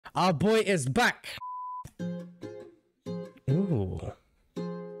Our boy is back. Ooh.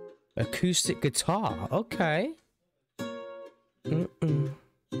 Acoustic guitar. Okay.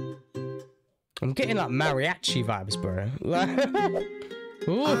 I'm getting like mariachi vibes, bro.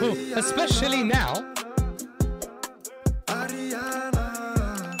 Ooh, especially now.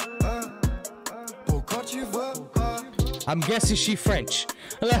 I'm guessing she French.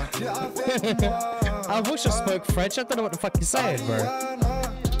 I wish I spoke French. I don't know what the fuck you're saying, bro.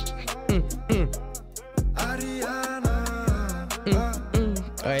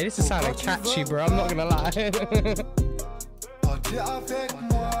 Alright, this is sounding catchy, bro. I'm not gonna lie.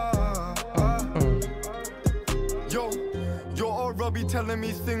 You're Robbie telling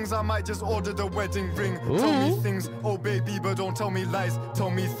me things. I might just order the wedding ring. Tell me things, oh baby, but don't tell me lies. Tell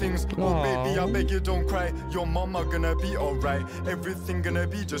me things, oh baby, I beg you don't cry. Your mama gonna be alright. Everything gonna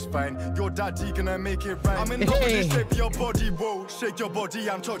be just fine. Your daddy gonna make it right. I'm in love with this shape, your body, whoa. Shake your body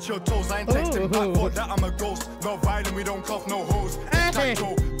and touch your toes. I ain't texting back for that, I'm a ghost. No violent, we don't cough, no hoes.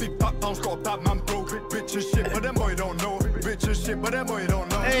 Big back bounce, got a Batman broke. Rich as shit, but them boy don't know. Rich as shit, but them boy don't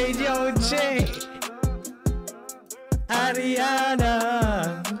know. Hey, yo, Jay.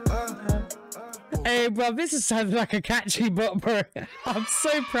 Ariana. Hey, bro, this is sounding like a catchy bot, bro. I'm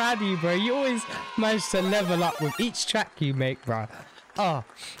so proud of you, bro. You always manage to level up with each track you make, bro. Oh,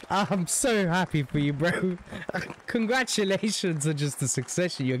 I'm so happy for you, bro. Congratulations on just the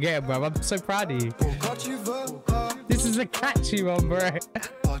success you're getting, bro. I'm so proud of you. This is a catchy one, bro.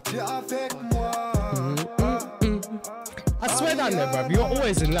 I swear down there, bro. You're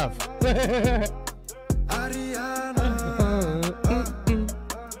always in love.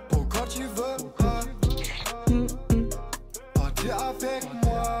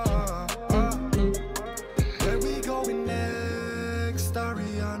 Where we going next,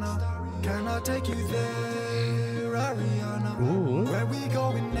 Ariana? Can I take you there, Ariana? Ooh. Where we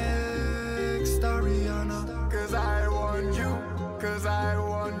going next, Ariana? Cause I want you, cause I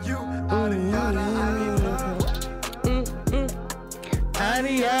want you, Ariana,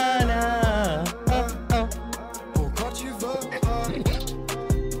 Ariana.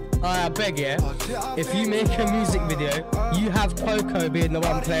 I beg you, if you make a music video, you have Coco being the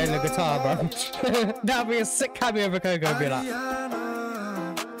one playing the guitar, bro. That'd be a sick cameo of a Coco, be like,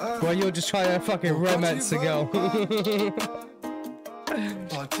 well, you're just trying to fucking romance a girl.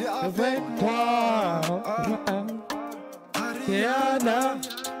 Ariana,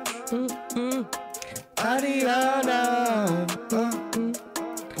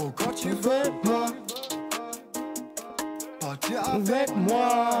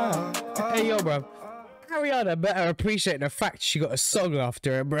 Hey, yo, bro. Ariana better appreciate the fact she got a song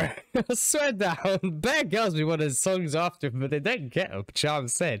after her, bro. I swear down. Bad girls be wanting songs after her, but they don't get them. You know what I'm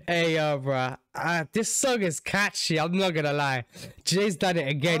saying? Hey, yo, bro. This song is catchy. I'm not gonna lie. Jay's done it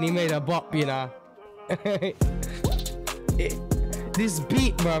again. He made a bop, you know. This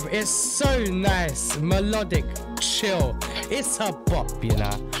beat, bro, it's so nice. Melodic, chill. It's a bop, you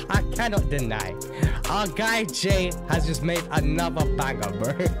know. I cannot deny. Our guy Jay has just made another banger,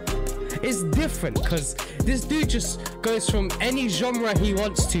 bro. It's different because this dude just goes from any genre he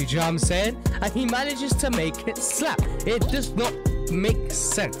wants to, do you know what I'm saying? And he manages to make it slap. It does not make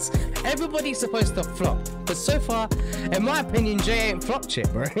sense. Everybody's supposed to flop, but so far, in my opinion, Jay ain't flopped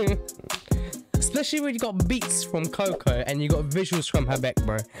shit, bro. Especially when you got beats from Coco and you got visuals from her back,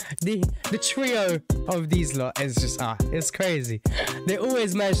 bro. The trio of these lot is just, it's crazy. They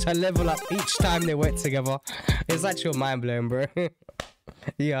always manage to level up each time they work together. It's actually mind-blowing, bro.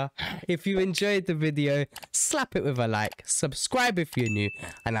 Yeah, if you enjoyed the video, slap it with a like, subscribe if you're new,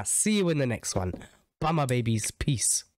 and I'll see you in the next one. Bye, my babies. Peace.